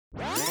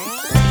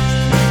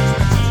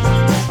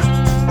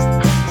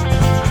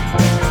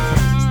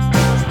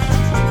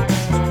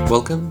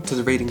Welcome to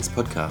the Readings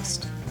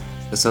Podcast,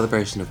 a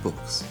celebration of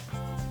books.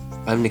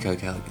 I'm Nico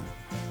Callaghan.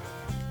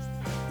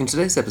 In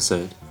today's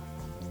episode,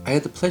 I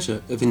had the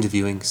pleasure of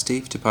interviewing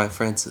Steve Tupai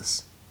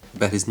Francis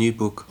about his new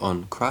book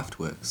on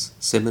Kraftwerk's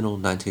seminal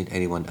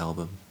 1981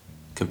 album,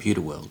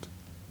 Computer World.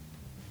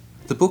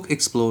 The book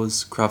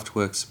explores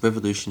Kraftwerk's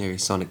revolutionary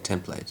sonic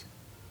template,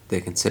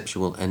 their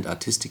conceptual and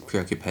artistic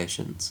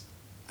preoccupations,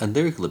 and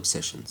lyrical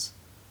obsessions,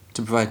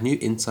 to provide new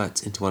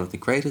insights into one of the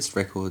greatest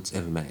records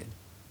ever made.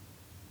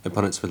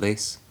 Upon its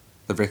release,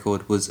 the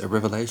record was a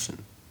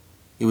revelation.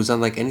 It was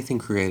unlike anything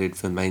created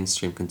for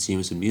mainstream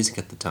consumers of music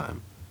at the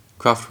time.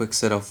 Kraftwerk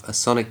set off a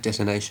sonic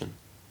detonation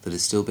that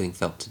is still being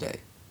felt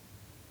today.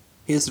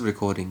 Here's the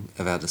recording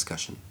of our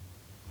discussion.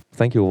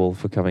 Thank you all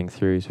for coming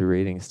through to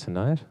Readings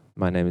tonight.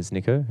 My name is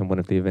Nico. I'm one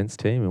of the events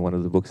team and one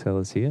of the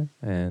booksellers here,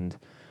 and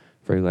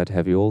very glad to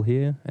have you all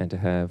here and to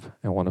have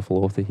our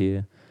wonderful author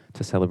here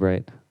to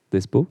celebrate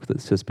this book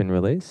that's just been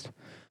released.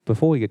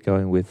 Before we get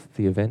going with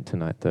the event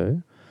tonight,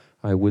 though,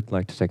 I would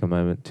like to take a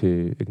moment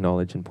to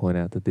acknowledge and point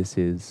out that this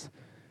is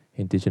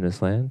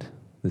Indigenous land.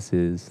 This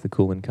is the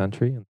Kulin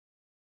country.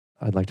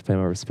 I'd like to pay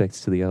my respects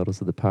to the elders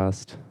of the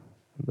past,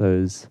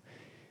 those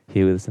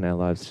here with us in our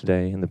lives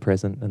today, in the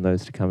present, and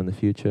those to come in the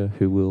future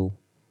who will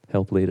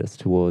help lead us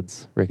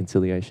towards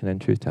reconciliation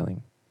and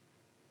truth-telling.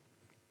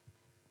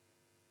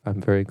 I'm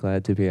very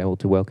glad to be able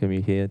to welcome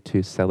you here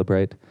to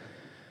celebrate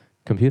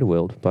Computer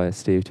World by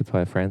Steve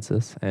Tupai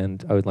Francis,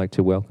 and I would like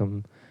to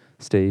welcome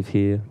Steve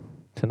here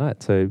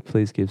tonight. So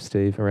please give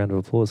Steve a round of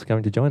applause for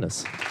coming to join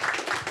us.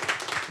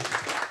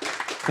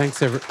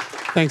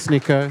 Thanks,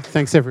 Nico.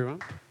 Thanks, everyone.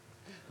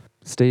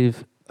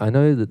 Steve, I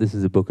know that this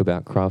is a book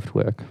about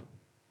Kraftwerk,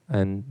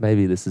 and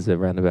maybe this is a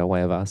roundabout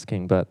way of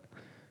asking, but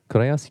could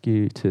I ask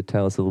you to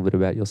tell us a little bit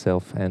about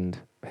yourself and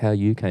how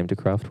you came to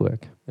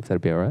Kraftwerk, if that'd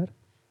be all right?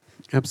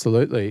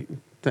 Absolutely.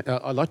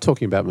 I like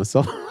talking about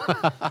myself.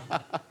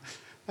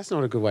 That's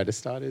not a good way to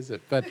start, is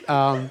it? But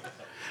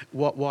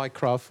why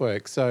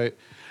Kraftwerk? So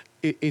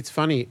it's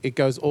funny. It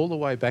goes all the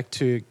way back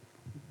to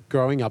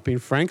growing up in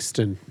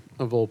Frankston,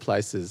 of all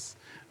places.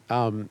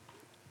 Mum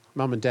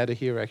and Dad are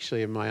here,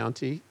 actually, and my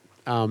auntie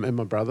and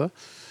my brother.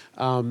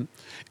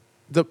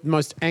 The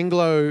most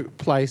Anglo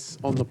place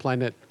on the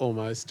planet,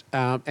 almost,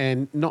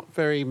 and not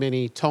very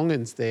many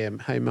Tongans there,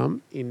 hey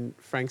Mum, in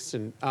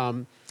Frankston.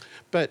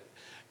 But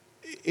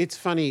it's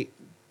funny,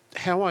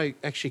 how I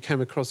actually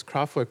came across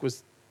Kraftwerk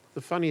was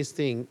the funniest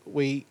thing.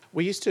 We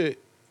used to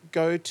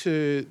go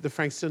to the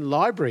Frankston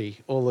Library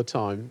all the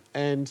time,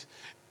 and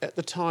at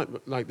the time,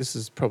 like this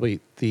is probably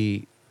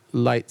the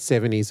late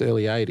 70s,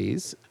 early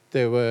 80s,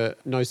 there were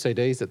no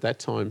CDs at that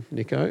time,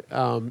 Nico.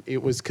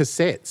 It was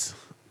cassettes,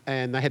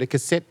 and they had a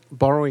cassette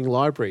borrowing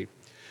library.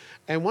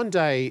 And one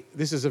day,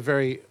 this is a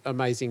very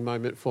amazing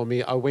moment for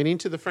me, I went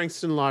into the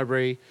Frankston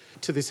Library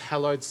to this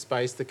hallowed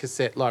space, the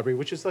cassette library,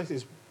 which is like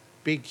this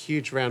big,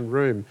 huge round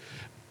room.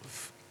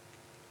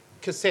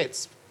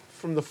 Cassettes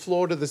from the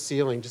floor to the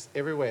ceiling, just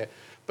everywhere.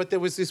 But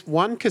there was this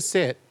one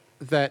cassette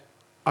that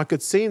I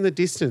could see in the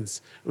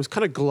distance. It was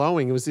kind of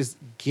glowing. It was this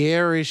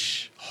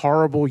garish,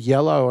 horrible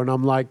yellow. And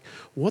I'm like,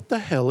 what the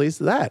hell is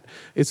that?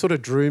 It sort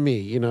of drew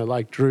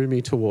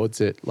me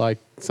towards it, like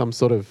some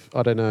sort of,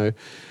 I don't know.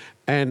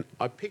 And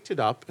I picked it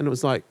up and it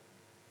was like,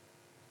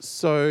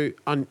 so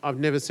I've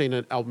never seen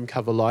an album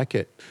cover like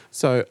it.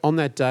 So on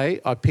that day,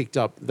 I picked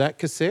up that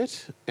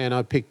cassette and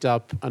I picked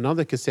up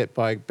another cassette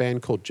by a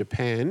band called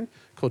Japan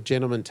called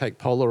Gentlemen Take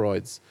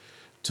Polaroids.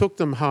 Took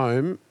them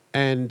home,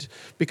 and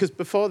because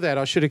before that,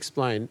 I should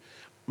explain,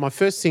 my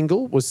first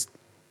single was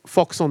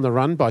Fox on the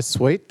Run by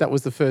Sweet. That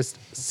was the first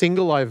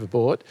single I ever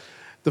bought.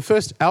 The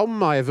first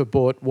album I ever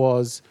bought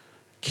was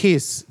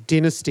Kiss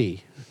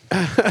Dynasty.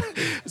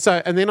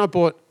 And then I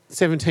bought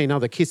 17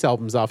 other Kiss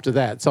albums after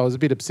that. So I was a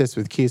bit obsessed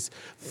with Kiss.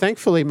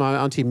 Thankfully, my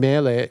auntie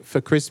Merle,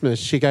 for Christmas,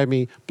 she gave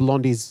me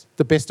Blondie's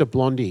The Best of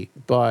Blondie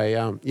by,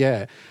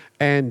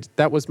 And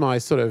that was my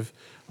sort of,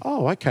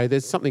 oh, okay,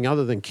 there's something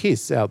other than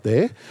Kiss out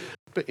there.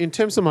 But in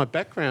terms of my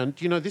background,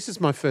 this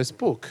is my first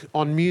book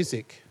on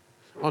music.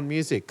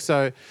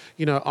 So,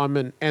 I'm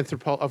an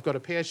I've got a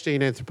PhD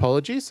in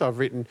anthropology, so I've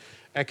written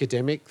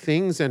academic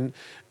things. And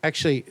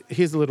actually,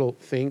 here's a little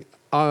thing.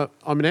 I'm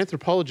an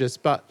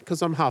anthropologist, but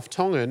because I'm half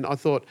Tongan, I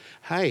thought,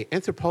 hey,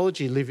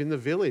 anthropology, live in the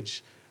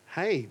village.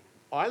 Hey,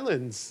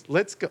 islands,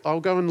 I'll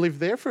go and live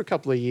there for a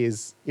couple of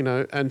years,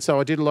 And so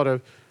I did a lot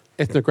of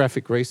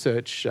ethnographic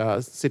research,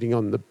 sitting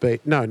on the beach.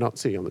 No, not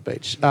sitting on the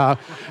beach.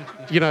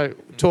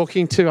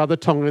 Talking to other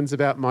Tongans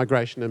about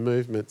migration and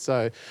movement.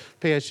 So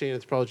PhD in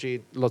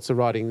anthropology, lots of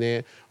writing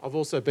there. I've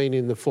also been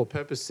in the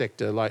for-purpose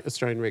sector, like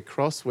Australian Red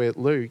Cross, where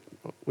Lou,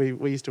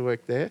 we used to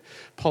work there.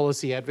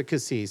 Policy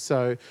advocacy.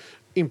 So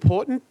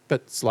important,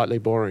 but slightly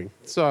boring.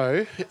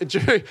 So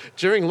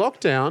during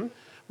lockdown,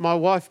 my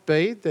wife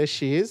B, there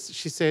she is,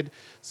 she said,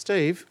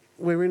 Steve,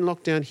 we're in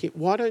lockdown here.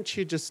 Why don't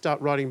you just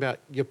start writing about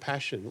your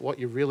passion, what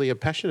you really are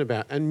passionate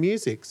about, and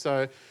music?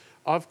 So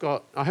I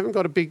haven't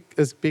got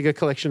as big a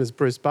collection as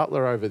Bruce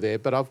Butler over there,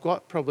 but I've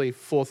got probably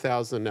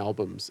 4,000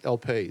 albums,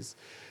 LPs.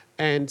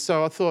 And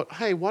so I thought,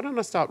 hey, why don't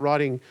I start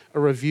writing a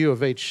review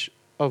of each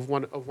of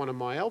one of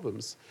my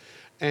albums?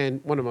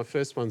 And one of my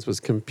first ones was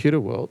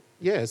Computer World.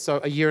 Yeah, so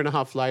a year and a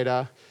half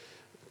later,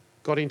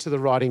 got into the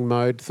writing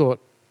mode, thought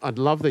I'd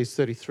love these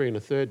 33 and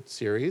a third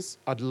series.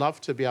 I'd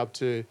love to be able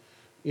to,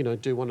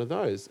 do one of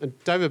those. And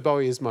David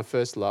Bowie is my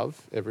first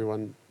love,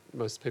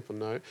 most people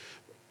know.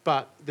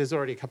 But there's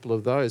already a couple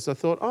of those. I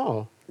thought,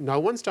 no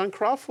one's done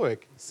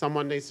Kraftwerk.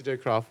 Someone needs to do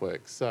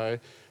Kraftwerk. So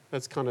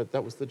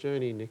that was the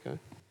journey, Nico.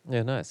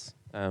 Yeah, nice.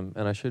 And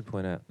I should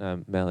point out,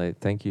 Mallet,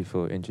 thank you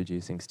for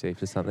introducing Steve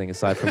to something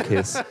aside from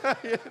Kiss.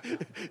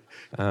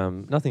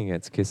 Nothing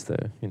against Kiss,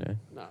 though.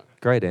 No.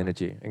 Great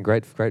energy and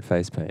great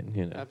face paint.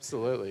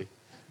 Absolutely,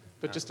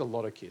 but just a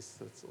lot of Kiss.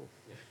 That's all.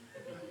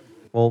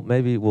 Well,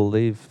 maybe we'll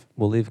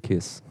leave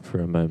Kiss for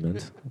a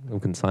moment. We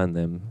can sign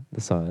them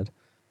aside.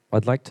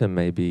 I'd like to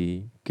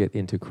maybe get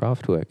into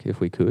Kraftwerk if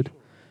we could.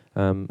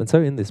 And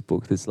so in this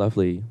book, this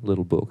lovely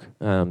little book,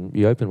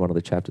 you open one of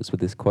the chapters with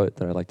this quote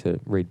that I'd like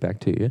to read back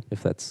to you,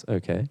 if that's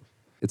okay.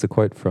 It's a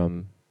quote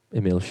from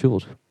Emil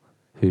Schult,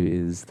 who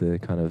is the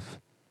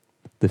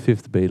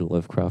fifth Beatle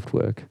of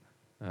Kraftwerk.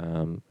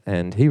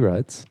 And he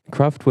writes,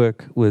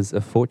 Kraftwerk was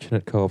a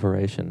fortunate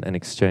cooperation and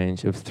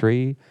exchange of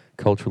three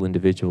cultural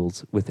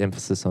individuals with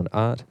emphasis on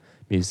art,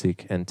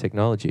 music, and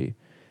technology,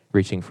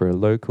 reaching for a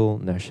local,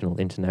 national,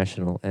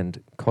 international,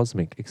 and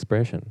cosmic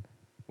expression,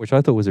 which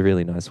I thought was a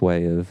really nice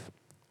way of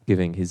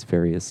giving his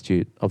very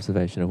astute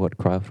observation of what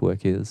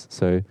Kraftwerk is.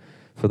 So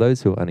for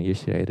those who are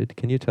uninitiated,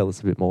 can you tell us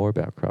a bit more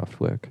about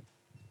Kraftwerk?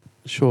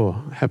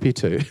 Sure, happy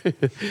to.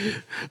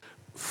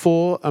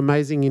 Four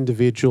amazing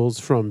individuals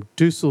from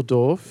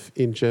Dusseldorf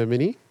in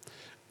Germany,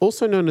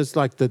 also known as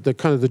like the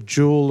kind of the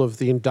jewel of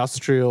the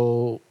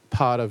industrial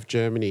part of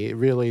Germany,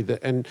 really.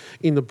 And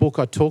in the book,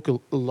 I talk a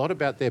lot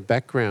about their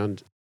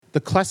background.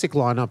 The classic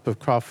lineup of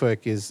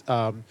Kraftwerk is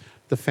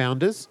the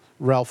founders,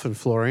 Ralph and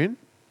Florian.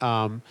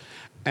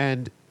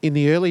 And in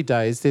the early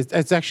days,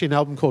 there's actually an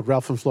album called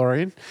Ralph and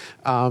Florian,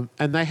 and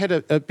they had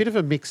a bit of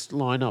a mixed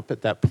lineup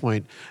at that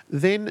point.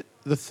 Then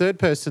the third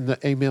person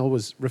that Emil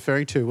was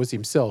referring to was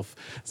himself.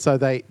 So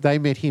they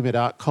met him at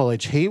art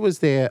college. He was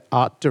their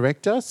art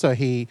director, so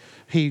he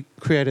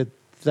created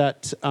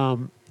that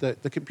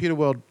the Computer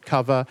World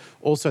cover,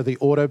 also the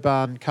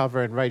Autobahn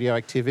cover and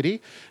Radioactivity.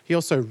 He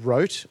also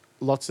wrote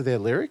lots of their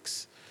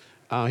lyrics.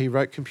 He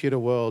wrote Computer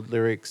World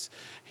lyrics.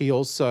 He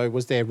also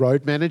was their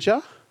road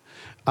manager.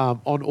 On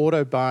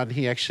Autobahn,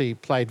 he actually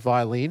played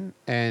violin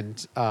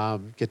and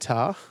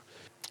guitar.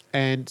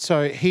 And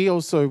so he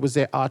also was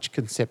their arch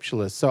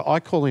conceptualist. So I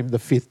call him the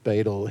fifth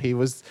Beatle. He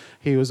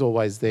was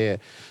always there.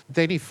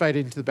 Then he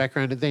faded into the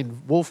background, and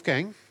then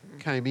Wolfgang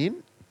came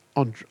in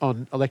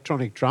on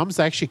electronic drums.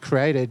 They actually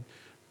created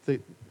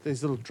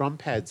these little drum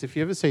pads. If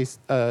you ever see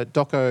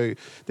Doco,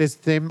 there's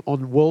them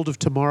on World of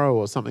Tomorrow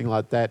or something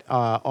like that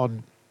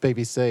on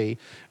BBC,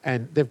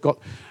 and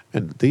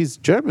these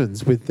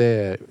Germans with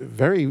their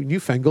very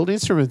newfangled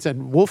instruments,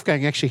 and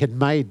Wolfgang actually had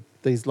made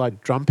these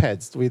like drum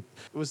pads it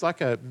was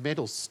like a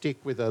metal stick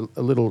with a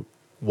little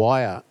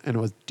wire, and it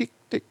was tick,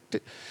 tick,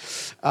 tick.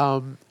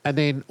 And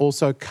then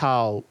also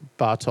Karl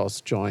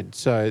Bartos joined.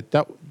 So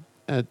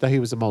that he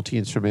was a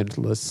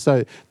multi-instrumentalist.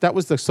 So that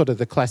was the sort of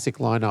the classic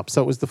lineup.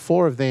 So it was the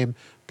four of them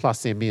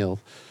plus Emil.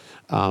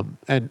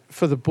 And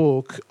for the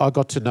book, I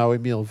got to know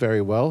Emil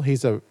very well.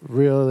 He's a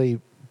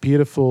really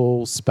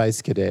beautiful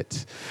space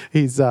cadet.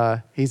 He's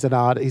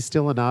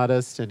still an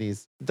artist,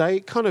 and they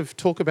kind of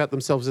talk about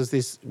themselves as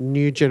this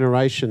new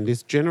generation,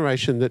 this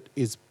generation that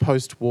is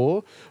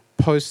post-war,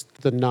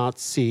 post the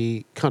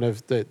Nazi kind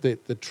of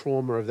the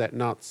trauma of that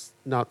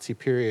Nazi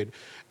period.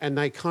 And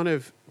they kind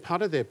of,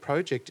 part of their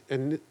project,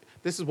 and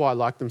this is why I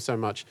like them so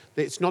much,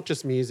 it's not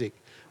just music.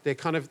 They've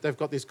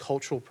got this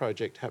cultural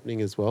project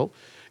happening as well,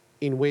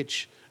 in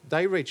which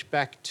they reach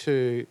back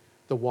to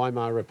the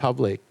Weimar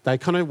Republic. They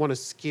kind of want to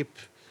skip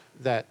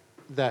that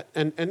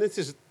and this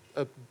is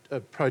a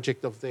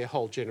project of their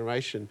whole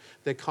generation.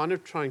 They're kind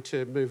of trying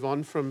to move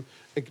on from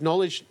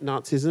acknowledge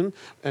Nazism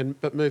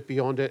but move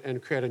beyond it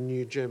and create a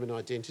new German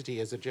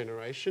identity as a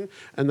generation.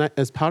 And that,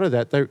 as part of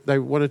that, they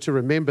wanted to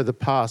remember the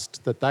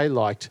past that they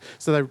liked.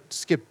 So they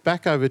skipped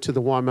back over to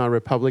the Weimar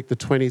Republic, the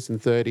 20s and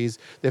 30s.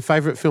 Their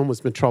favourite film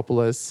was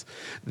Metropolis.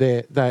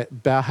 Their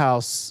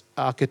Bauhaus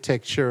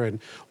architecture and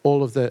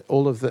all of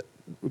the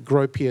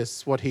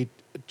Gropius, what he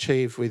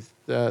achieved with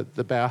the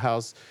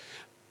Bauhaus.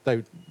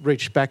 They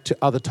reach back to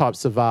other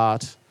types of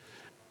art.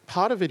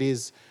 Part of it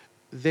is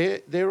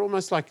they're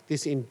almost like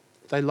this.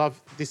 They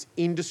love this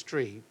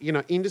industry,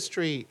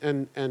 industry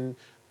and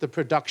the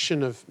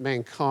production of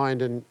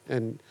mankind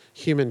and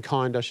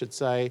humankind, I should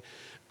say,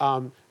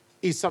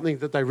 is something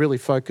that they really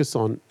focus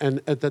on and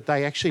that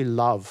they actually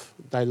love.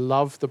 They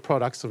love the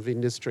products of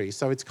industry.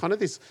 So it's kind of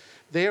this.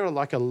 They're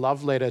like a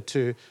love letter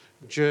to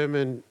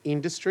German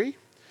industry,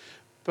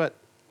 but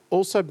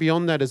also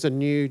beyond that, as a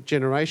new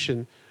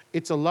generation,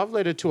 it's a love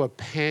letter to a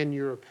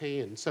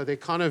pan-European. So they're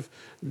kind of,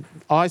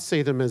 I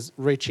see them as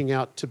reaching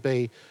out to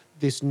be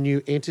this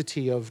new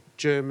entity of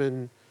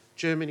Germany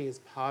as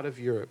part of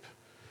Europe.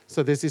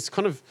 So there's this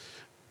kind of,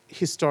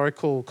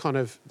 historical kind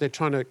of, they're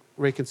trying to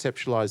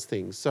reconceptualize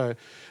things. So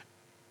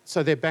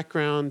their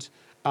background,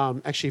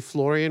 actually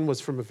Florian was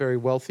from a very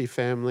wealthy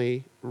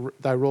family.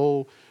 They were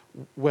all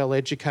well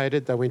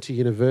educated. They went to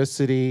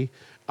university.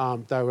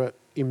 They were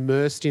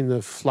immersed in the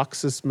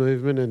Fluxus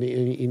movement and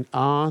in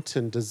art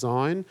and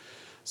design.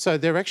 So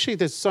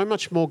there's so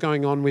much more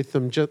going on with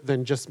them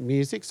than just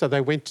music. So they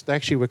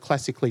actually were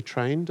classically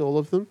trained, all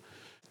of them.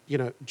 You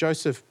know,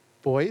 Joseph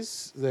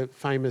Beuys, the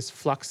famous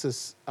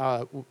Fluxus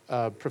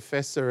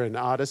professor and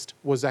artist,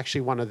 was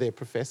actually one of their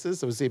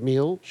professors. It was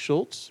Emil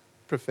Schultz,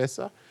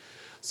 professor.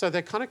 So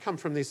they kind of come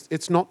from this,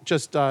 it's not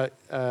just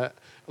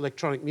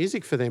electronic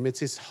music for them,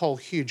 it's this whole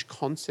huge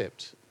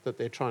concept that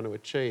they're trying to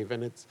achieve.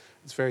 And it's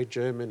very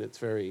German, it's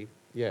very,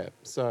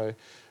 so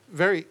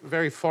very,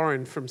 very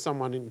foreign from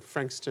someone in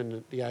Frankston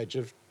at the age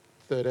of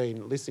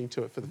 13 listening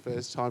to it for the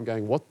first time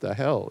going, what the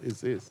hell is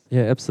this?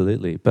 Yeah,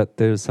 absolutely. But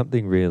there's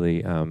something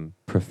really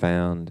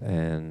profound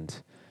and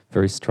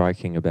very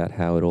striking about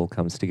how it all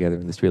comes together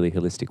in this really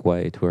holistic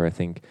way, to where I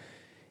think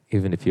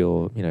even if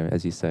you're,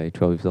 as you say,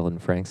 12 years old in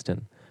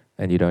Frankston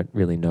and you don't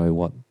really know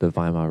what the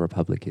Weimar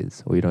Republic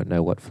is, or you don't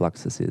know what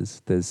Fluxus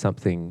is, there's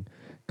something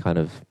kind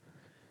of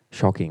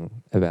shocking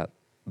about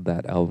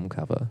that album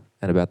cover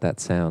and about that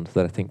sound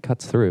that I think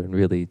cuts through and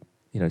really,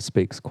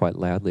 speaks quite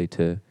loudly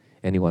to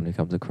anyone who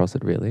comes across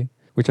it, really.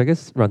 Which I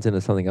guess runs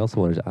into something else I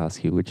wanted to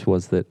ask you, which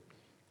was that,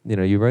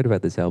 you wrote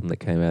about this album that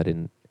came out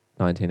in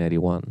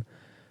 1981.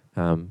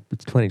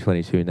 It's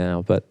 2022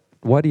 now, but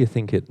why do you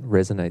think it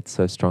resonates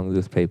so strongly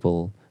with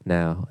people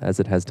now as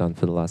it has done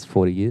for the last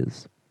 40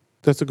 years?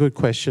 That's a good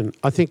question.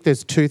 I think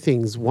there's two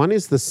things. One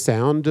is the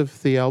sound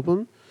of the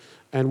album,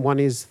 and one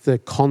is the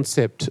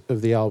concept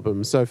of the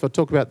album. So if I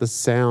talk about the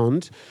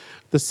sound,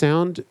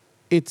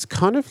 it's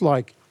kind of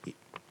like,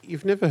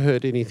 you've never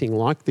heard anything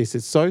like this.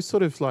 It's so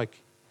sort of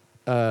like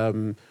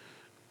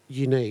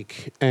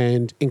unique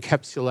and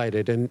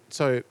encapsulated. And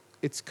so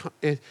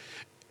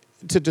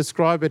to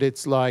describe it,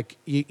 it's like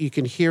you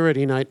can hear it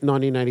in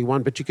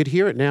 1981, but you could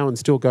hear it now and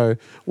still go,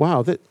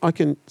 wow, there's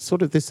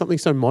something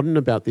so modern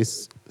about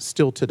this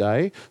still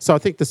today. So I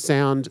think the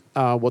sound,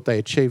 what they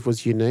achieved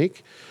was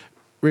unique.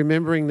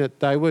 Remembering that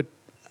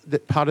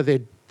that part of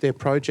their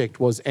project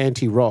was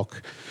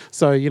anti-rock.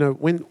 So,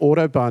 when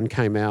Autobahn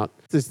came out,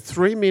 this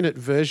 3-minute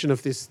version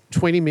of this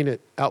 20-minute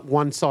out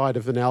one side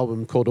of an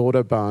album called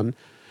Autobahn,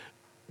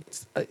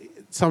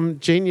 some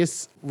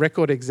genius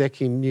record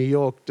exec in New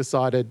York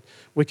decided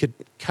we could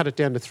cut it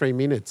down to 3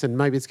 minutes and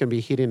maybe it's going to be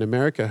a hit in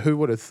America. Who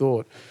would have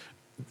thought?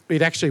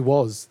 It actually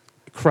was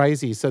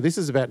crazy. So this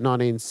is about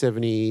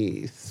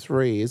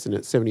 1973, isn't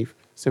it?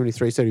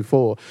 73,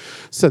 74.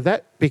 So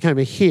that became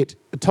a hit,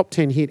 a top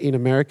 10 hit in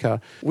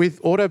America.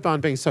 With Autobahn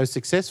being so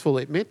successful,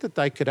 it meant that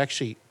they could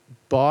actually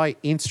buy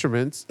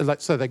instruments.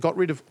 So they got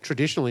rid of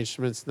traditional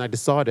instruments and they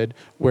decided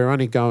we're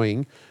only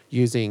going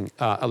using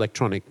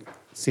electronic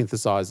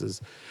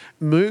synthesizers.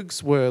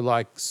 Moogs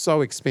were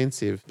so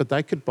expensive, but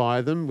they could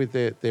buy them with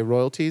their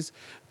royalties.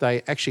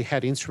 They actually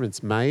had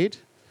instruments made,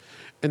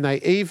 and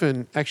they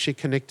even actually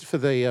connected for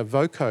the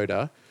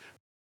vocoder.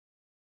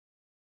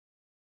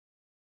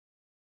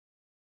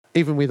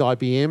 Even with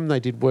IBM, they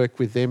did work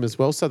with them as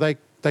well. So they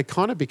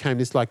kind of became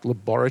this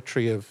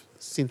laboratory of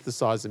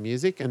synthesizer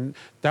music, and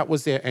that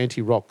was their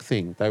anti-rock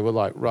thing. They were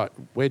like, right,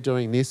 we're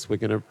doing this, we're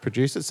going to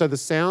produce it. So the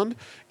sound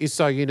is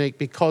so unique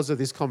because of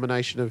this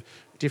combination of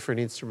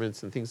different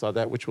instruments and things like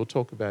that, which we'll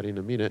talk about in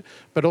a minute,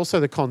 but also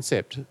the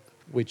concept,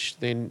 which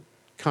then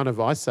kind of,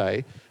 I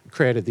say,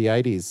 created the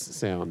 80s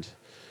sound.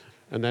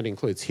 And that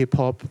includes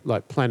hip-hop,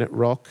 like Planet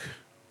Rock,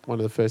 one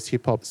of the first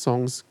hip-hop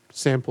songs,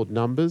 sampled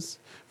numbers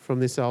from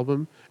this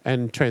album,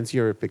 and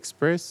Trans-Europe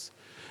Express,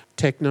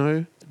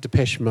 techno,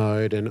 Depeche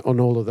Mode, and on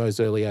all of those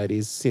early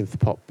 80s synth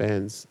pop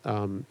bands,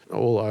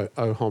 all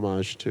owe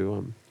homage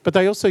to... But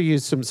they also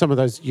used some of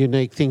those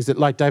unique things that,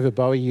 like David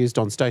Bowie used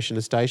on Station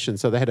to Station.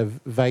 So they had a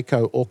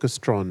Vaco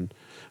orchestron,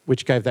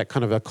 which gave that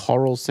kind of a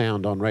choral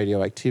sound on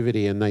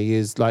Radioactivity, and they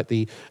used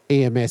the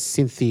EMS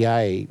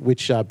Synthia,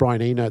 which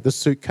Brian Eno, the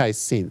suitcase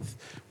synth,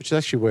 which is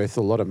actually worth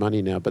a lot of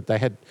money now. But they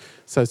had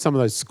some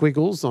of those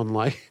squiggles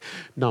on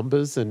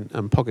numbers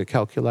and Pocket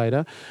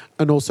Calculator,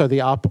 and also the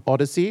ARP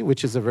Odyssey,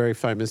 which is a very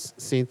famous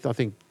synth. I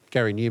think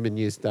Gary Newman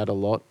used that a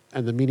lot,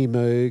 and the Mini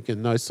Moog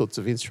and those sorts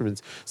of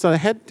instruments. So they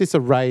had this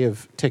array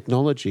of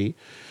technology,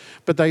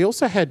 but they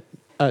also had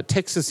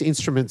Texas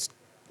Instruments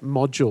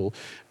module,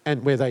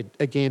 and where they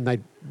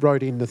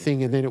wrote in the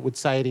thing, and then it would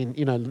say it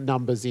in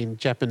numbers in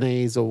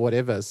Japanese or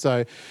whatever.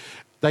 So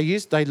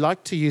they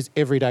like to use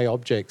everyday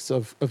objects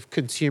of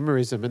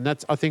consumerism, and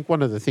that's, I think,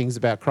 one of the things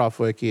about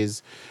Kraftwerk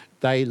is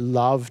they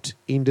loved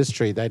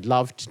industry, they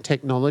loved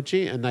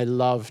technology, and they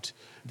loved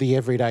the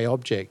everyday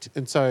object.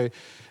 And so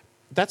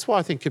that's why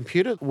I think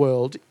Computer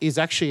World is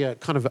actually a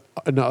kind of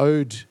an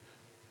ode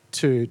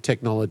to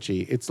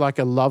technology. It's like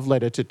a love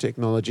letter to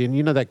technology.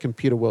 And that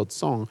Computer World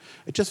song,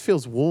 it just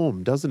feels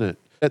warm, doesn't it?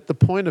 At the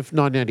point of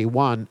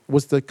 1981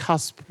 was the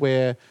cusp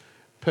where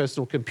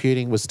personal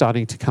computing was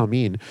starting to come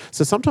in.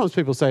 So sometimes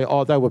people say,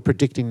 they were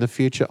predicting the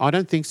future. I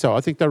don't think so.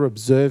 I think they were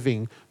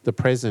observing the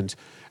present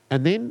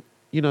And then,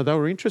 they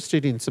were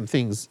interested in some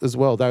things as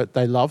well.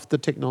 They loved the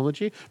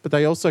technology, but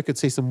they also could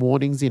see some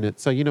warnings in it.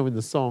 So, in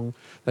the song,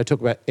 they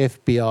talk about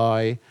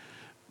FBI,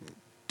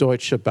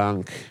 Deutsche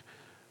Bank.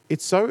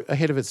 It's so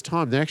ahead of its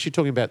time. They're actually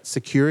talking about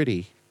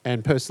security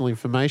and personal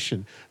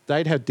information.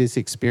 They'd had this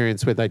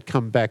experience where they'd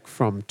come back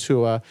from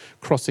tour,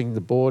 crossing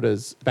the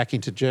borders back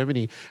into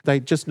Germany. They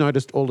just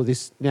noticed all of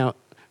this now,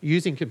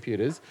 using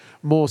computers,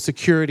 more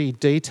security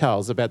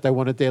details about they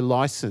wanted their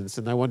license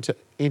and they wanted to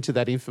enter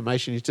that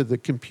information into the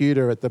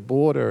computer at the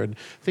border and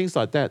things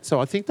like that.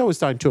 So I think they were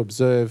starting to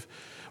observe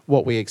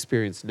what we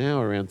experience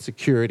now around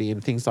security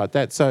and things like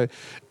that. So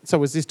it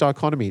was this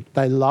dichotomy.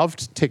 They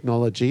loved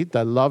technology,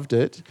 they loved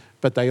it,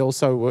 but they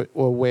also were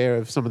aware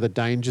of some of the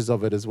dangers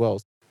of it as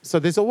well. So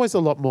there's always a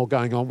lot more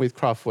going on with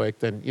Kraftwerk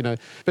than,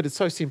 but it's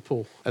so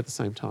simple at the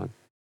same time.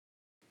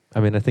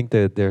 I mean, I think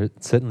there are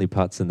certainly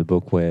parts in the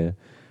book where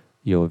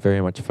you're very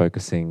much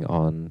focusing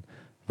on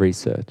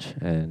research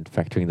and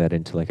factoring that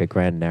into like a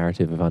grand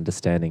narrative of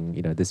understanding,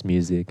 this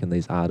music and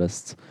these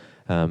artists.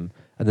 And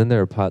then there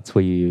are parts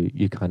where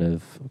you kind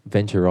of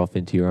venture off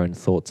into your own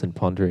thoughts and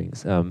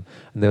ponderings. And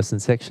there were some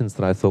sections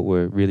that I thought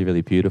were really,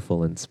 really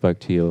beautiful and spoke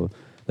to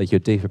your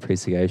deep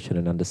appreciation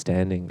and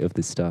understanding of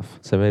this stuff.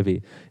 So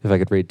maybe if I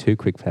could read 2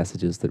 quick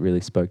passages that really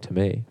spoke to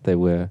me. They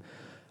were,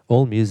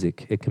 all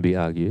music, it can be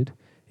argued,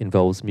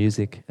 involves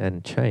music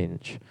and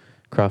change.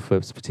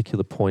 Kraftwerk's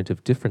particular point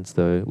of difference,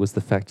 though, was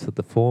the fact that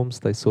the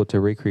forms they sought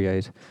to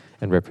recreate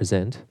and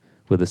represent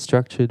were the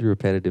structured,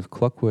 repetitive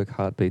clockwork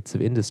heartbeats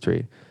of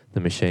industry, the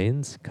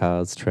machines,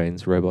 cars,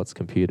 trains, robots,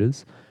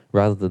 computers,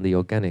 rather than the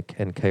organic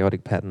and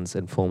chaotic patterns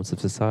and forms of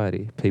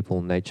society,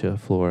 people, nature,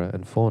 flora,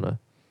 and fauna.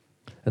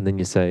 And then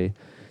you say,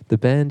 the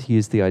band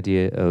used the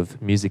idea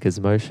of music as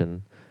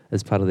motion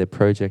as part of their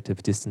project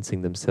of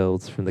distancing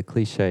themselves from the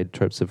cliched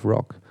tropes of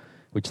rock,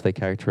 which they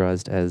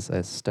characterized as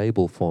a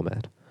stable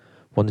format.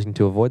 Wanting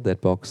to avoid that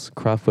box,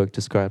 Kraftwerk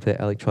described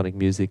their electronic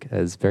music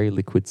as very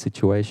liquid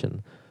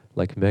situation,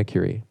 like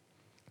mercury.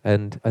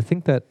 And I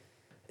think that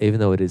even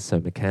though it is so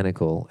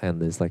mechanical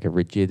and there's like a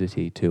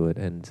rigidity to it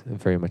and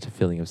very much a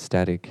feeling of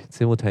static,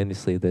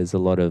 simultaneously there's a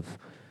lot of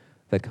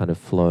that kind of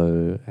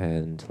flow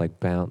and like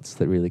bounce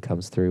that really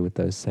comes through with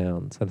those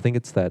sounds. And I think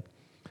it's that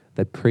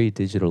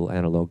pre-digital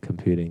analog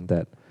computing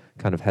that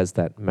kind of has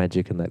that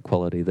magic and that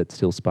quality that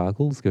still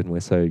sparkles, given we're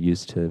so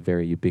used to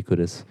very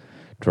ubiquitous,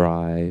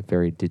 dry,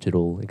 very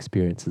digital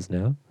experiences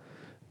now.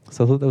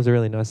 So I thought that was a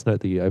really nice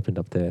note that you opened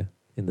up there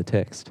in the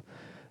text.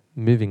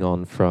 Moving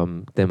on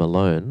from them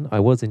alone, I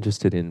was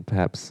interested in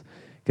perhaps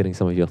getting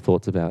some of your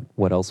thoughts about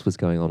what else was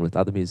going on with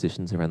other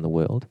musicians around the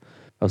world.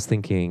 I was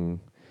thinking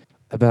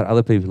about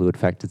other people who had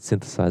factored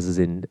synthesizers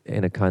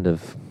in a kind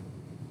of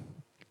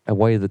a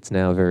way that's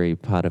now very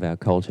part of our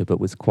culture, but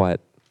was quite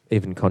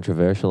even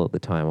controversial at the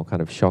time or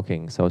kind of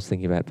shocking. So I was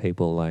thinking about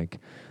people like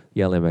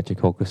Yellow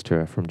Magic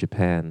Orchestra from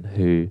Japan,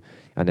 who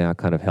are now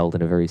kind of held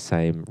in a very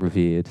same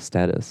revered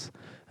status.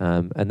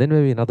 And then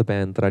maybe another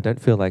band that I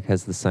don't feel like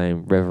has the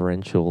same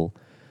reverential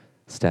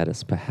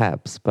status,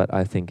 perhaps, but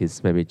I think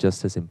is maybe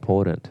just as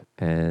important,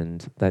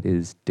 and that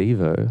is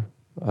Devo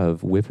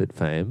of Whippet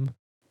fame.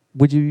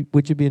 Would you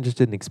be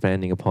interested in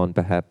expanding upon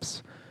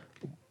perhaps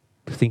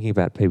thinking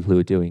about people who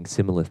are doing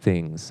similar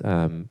things,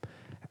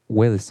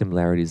 where the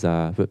similarities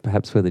are, but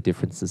perhaps where the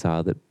differences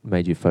are that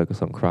made you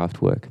focus on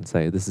Kraftwerk and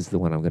say, this is the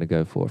one I'm going to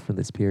go for from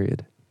this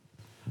period?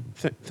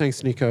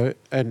 Thanks, Nico.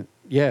 And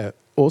yeah,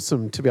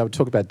 awesome to be able to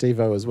talk about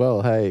Devo as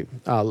well. Hey,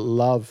 I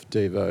love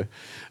Devo.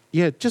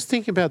 Yeah, just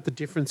thinking about the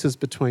differences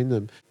between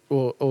them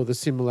or the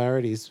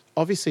similarities.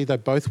 Obviously, they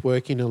both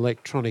work in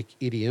electronic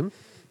idiom.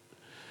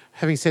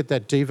 Having said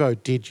that, Devo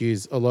did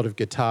use a lot of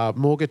guitar,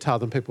 more guitar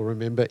than people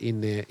remember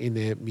in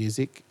their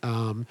music,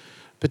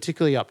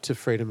 particularly up to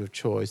Freedom of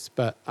Choice.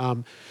 But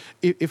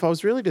if I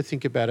was really to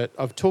think about it,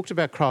 I've talked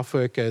about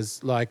Kraftwerk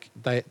as like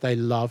they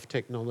love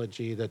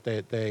technology,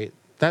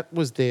 that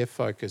was their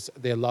focus,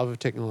 their love of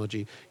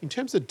technology. In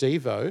terms of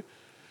Devo,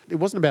 it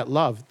wasn't about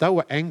love. They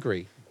were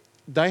angry.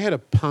 They had a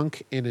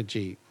punk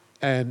energy,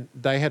 and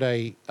they had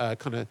a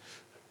kind of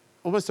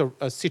almost a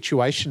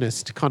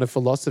situationist kind of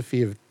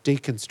philosophy of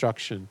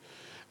deconstruction.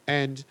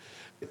 And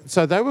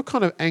so they were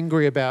kind of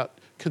angry about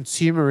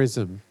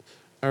consumerism,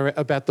 or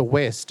about the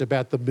West,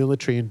 about the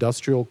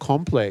military-industrial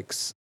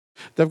complex.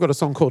 They've got a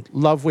song called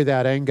Love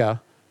Without Anger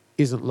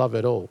Isn't Love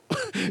at All.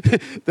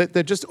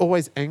 They're just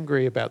always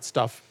angry about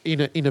stuff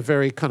in a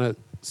very kind of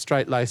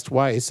straight-laced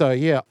way. So,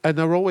 yeah, and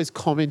they're always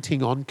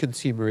commenting on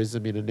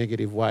consumerism in a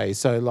negative way.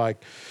 So,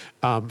 like,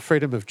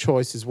 freedom of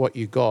choice is what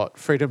you got.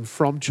 Freedom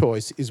from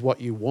choice is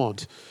what you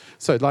want.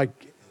 So,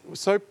 like,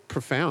 so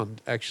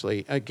profound,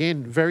 actually.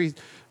 Again,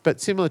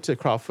 but similar to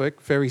Kraftwerk,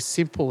 very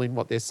simple in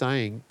what they're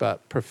saying,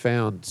 but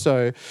profound.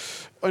 So,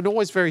 and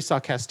always very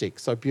sarcastic.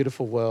 So,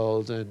 beautiful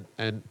world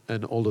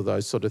and all of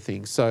those sort of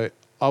things. So,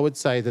 I would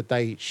say that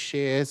they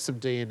share some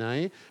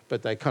DNA,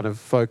 but they kind of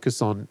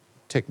focus on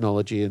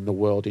technology in the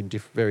world in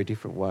very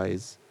different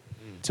ways.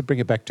 To bring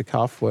it back to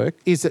Kraftwerk,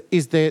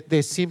 is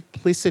their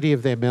simplicity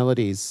of their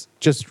melodies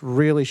just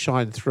really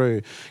shine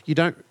through. You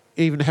don't,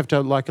 even have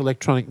to like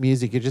electronic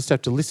music. You just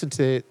have to listen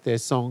to their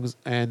songs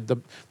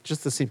and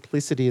just the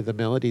simplicity of the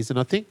melodies. And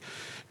I think,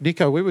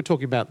 Nico, we were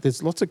talking about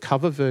there's lots of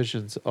cover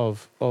versions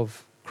of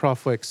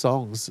Kraftwerk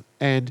songs.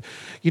 And,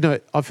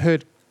 I've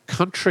heard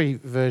country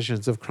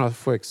versions of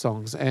Kraftwerk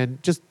songs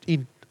and just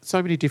in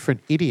so many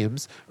different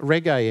idioms,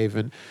 reggae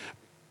even.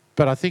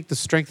 But I think the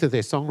strength of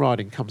their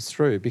songwriting comes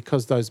through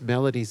because those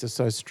melodies are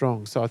so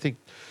strong. So I think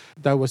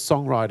they were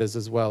songwriters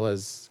as well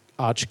as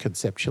arch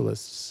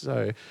conceptualists. So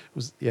it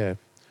was,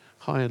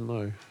 high and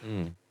low.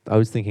 I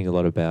was thinking a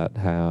lot about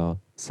how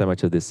so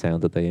much of this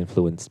sound that they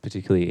influenced,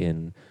 particularly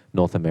in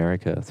North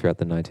America throughout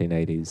the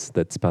 1980s,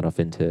 that spun off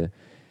into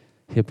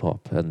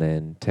hip-hop and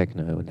then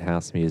techno and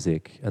house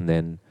music and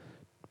then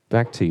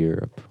back to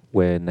Europe,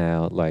 where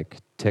now like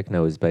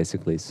techno is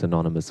basically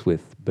synonymous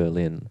with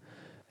Berlin.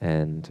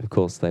 And of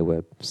course they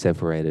were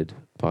separated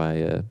by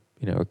a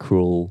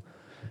cruel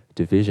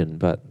division,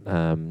 but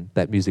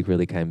that music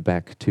really came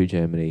back to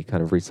Germany,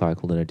 kind of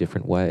recycled in a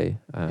different way.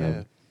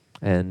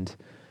 And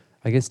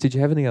I guess, did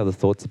you have any other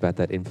thoughts about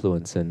that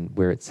influence and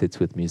where it sits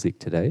with music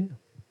today?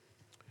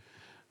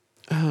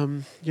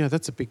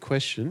 That's a big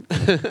question.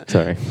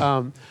 Sorry.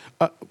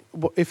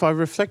 If I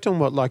reflect on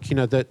what,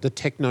 the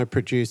techno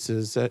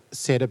producers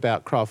said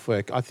about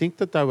Kraftwerk, I think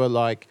that they were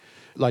like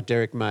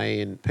Derek May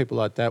and people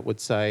like that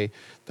would say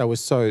they were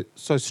so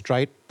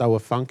straight, they were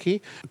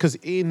funky. Because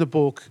in the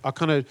book, I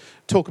kind of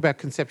talk about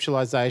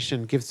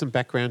conceptualization, give some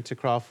background to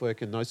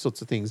Kraftwerk and those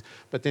sorts of things.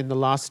 But then the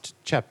last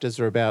chapters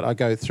are about, I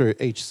go through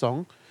each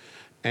song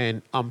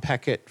and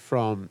unpack it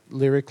from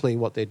lyrically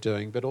what they're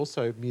doing, but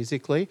also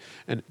musically.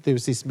 And there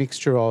was this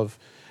mixture of,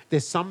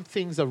 there's some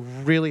things are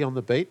really on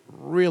the beat,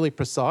 really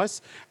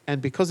precise. And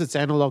because it's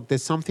analog,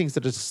 there's some things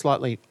that are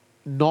slightly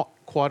not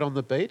quite on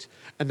the beat.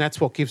 And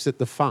that's what gives it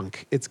the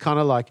funk. It's kind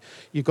of like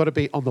you've got to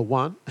be on the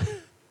one,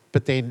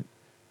 but then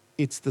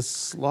it's the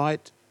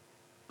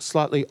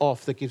slightly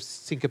off that gives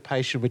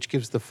syncopation, which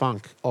gives the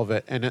funk of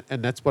it. And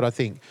that's what I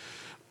think.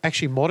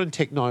 Actually, modern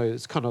techno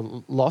has kind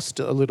of lost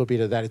a little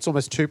bit of that. It's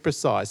almost too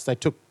precise. They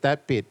took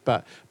that bit,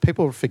 but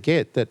people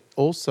forget that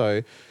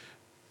also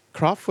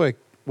Kraftwerk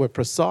were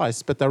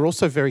precise, but they're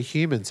also very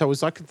human. So it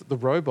was like the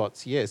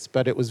robots, yes,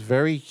 but it was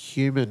very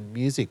human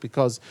music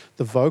because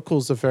the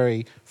vocals are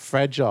very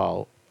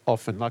fragile,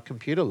 often like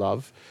Computer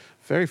Love,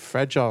 very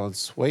fragile and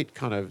sweet,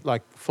 kind of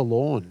like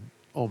forlorn,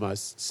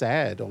 almost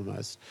sad,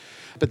 almost.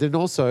 But then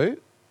also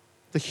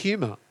the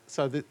humour.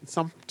 So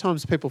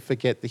sometimes people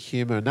forget the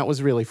humour, and that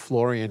was really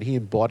Florian. He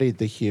embodied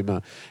the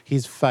humour.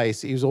 His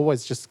face, he was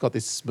always just got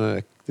this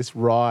smirk, this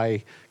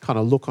wry kind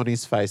of look on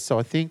his face. So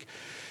I think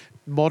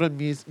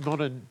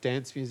modern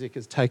dance music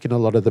has taken a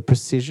lot of the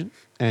precision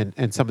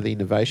and some of the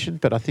innovation,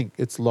 but I think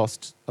it's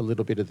lost a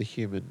little bit of the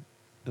human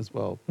as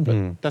well.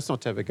 But that's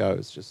not to have a go.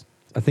 It's just,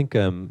 I think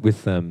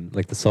with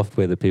like the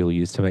software that people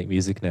use to make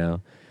music now,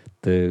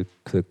 the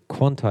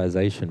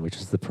quantization, which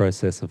is the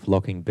process of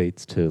locking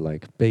beats to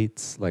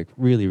beats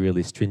really,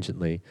 really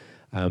stringently,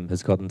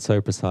 has gotten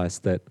so precise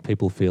that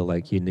people feel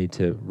like you need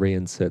to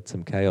reinsert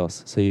some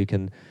chaos. So you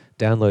can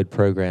download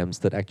programs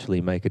that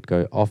actually make it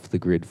go off the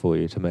grid for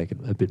you to make it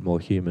a bit more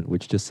human,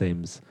 which just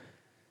seems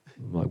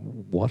like,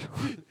 what?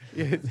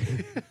 Yeah.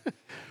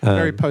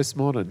 Very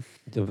postmodern.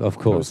 Of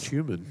course.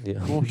 Post-human. Yeah.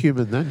 More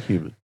human than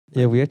human.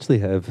 Yeah, we actually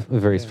have a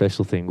very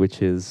special thing,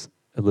 which is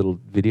a little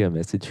video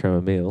message from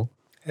Emil.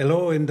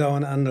 Hello in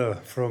Down Under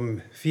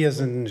from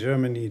Viersen,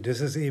 Germany. This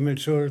is Emil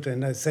Schult,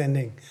 and I'm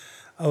sending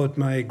out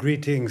my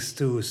greetings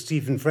to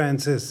Stephen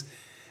Francis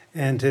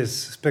and his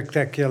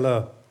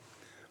spectacular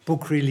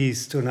book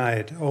release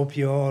tonight. Hope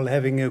you're all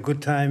having a good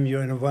time.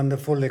 You're in a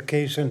wonderful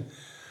location.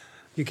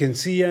 You can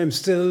see I'm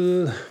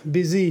still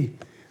busy.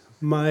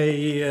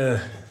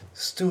 My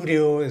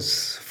studio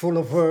is full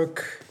of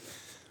work,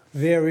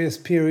 various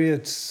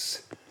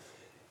periods.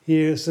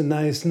 Here's a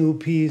nice new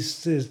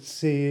piece.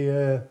 It's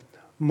a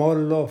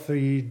model of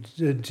the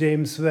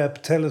James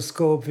Webb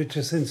telescope, which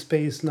is in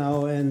space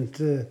now,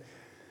 and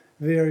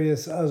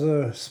various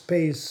other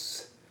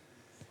space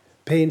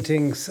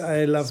paintings.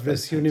 I love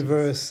this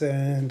universe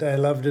and I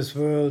love this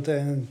world,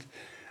 and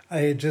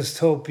I just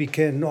hope we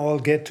can all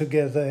get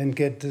together and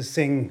get this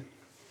thing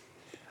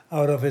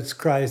out of its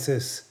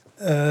crisis.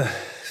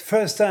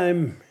 First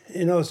time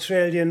in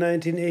Australia in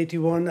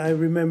 1981, I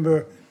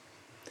remember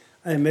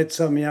I met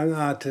some young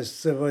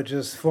artists that were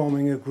just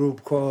forming a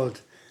group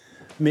called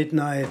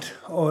Midnight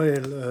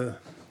Oil.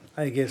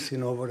 I guess you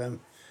know what I'm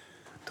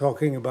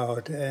talking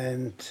about,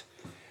 and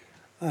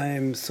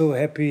I'm so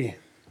happy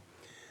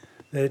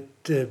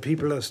that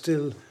people are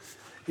still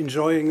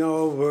enjoying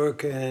our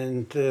work,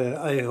 and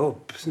I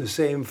hope the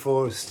same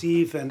for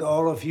Steve and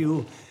all of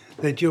you,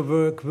 that your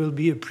work will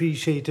be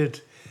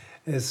appreciated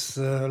as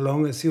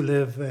long as you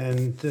live,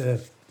 and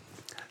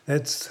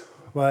that's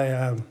why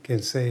I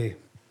can say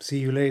see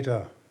you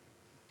later.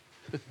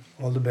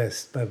 All the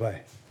best.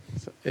 Bye-bye.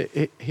 So,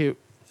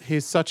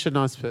 he's such a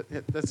nice person.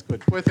 Yeah, that's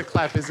good. Worth a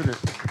clap, isn't it?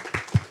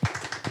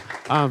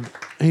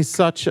 He's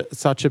such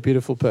a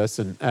beautiful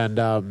person,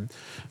 and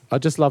I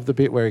just love the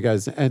bit where he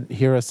goes, and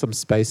here are some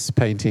space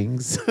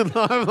paintings. And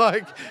I'm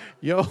like,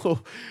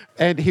 yo.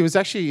 And he was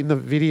actually in the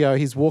video,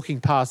 he's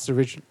walking past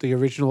the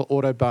original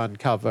Autobahn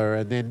cover.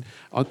 And then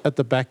at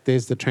the back,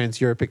 there's the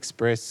Trans-Europe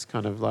Express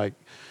kind of like,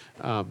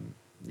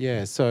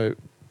 so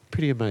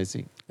pretty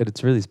amazing. And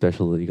it's really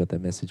special that you got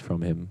that message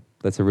from him.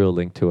 That's a real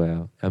link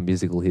to our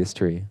musical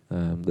history.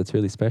 That's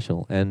really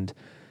special. And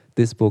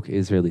this book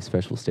is really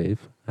special,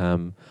 Steve.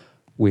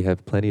 We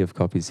have plenty of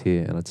copies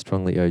here, and I'd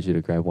strongly urge you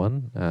to grab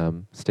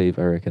one. Steve,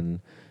 I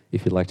reckon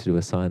if you'd like to do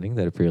a signing,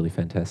 that'd be really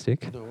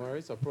fantastic. No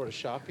worries. I brought a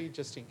Sharpie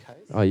just in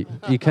case. Oh,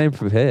 you came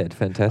prepared.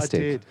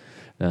 Fantastic.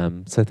 I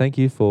did. So thank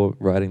you for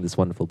writing this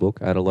wonderful book.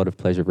 I had a lot of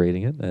pleasure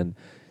reading it and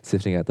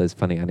sifting out those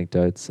funny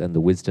anecdotes and the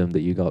wisdom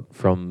that you got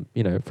from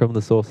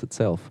the source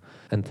itself.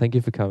 And thank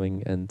you for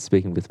coming and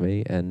speaking with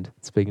me and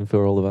speaking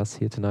for all of us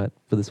here tonight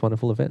for this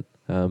wonderful event.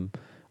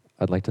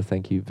 I'd like to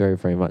thank you very,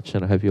 very much,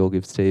 and I hope you all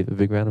give Steve a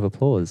big round of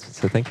applause.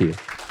 So thank you.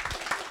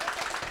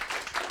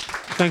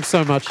 Thanks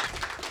so much.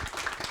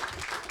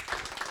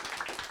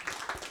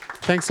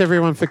 Thanks,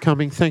 everyone, for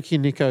coming. Thank you,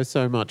 Nico,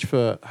 so much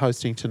for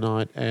hosting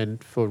tonight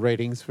and for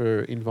Readings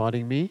for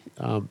inviting me.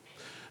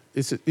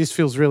 This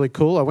feels really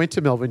cool. I went to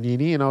Melbourne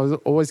Uni and I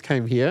always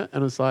came here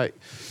and it was like,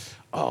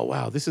 oh,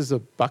 wow, this is a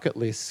bucket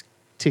list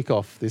tick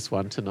off, this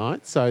one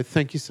tonight. So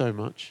thank you so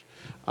much.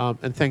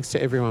 And thanks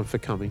to everyone for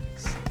coming.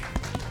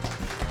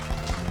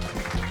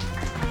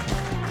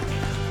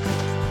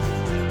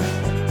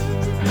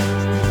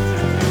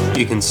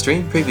 You can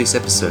stream previous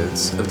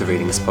episodes of the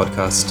Readings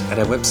podcast at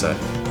our website,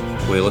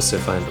 where you'll also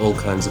find all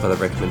kinds of other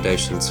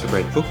recommendations for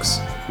great books,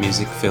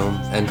 music, film,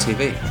 and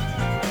TV.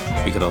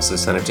 You can also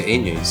sign up to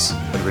e-news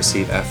and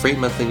receive our free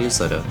monthly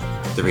newsletter,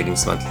 The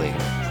Readings Monthly.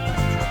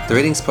 The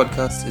Readings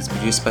podcast is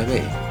produced by me,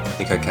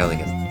 Nico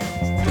Callaghan.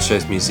 The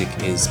show's music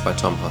is by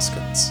Tom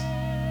Hoskins.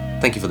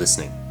 Thank you for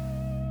listening.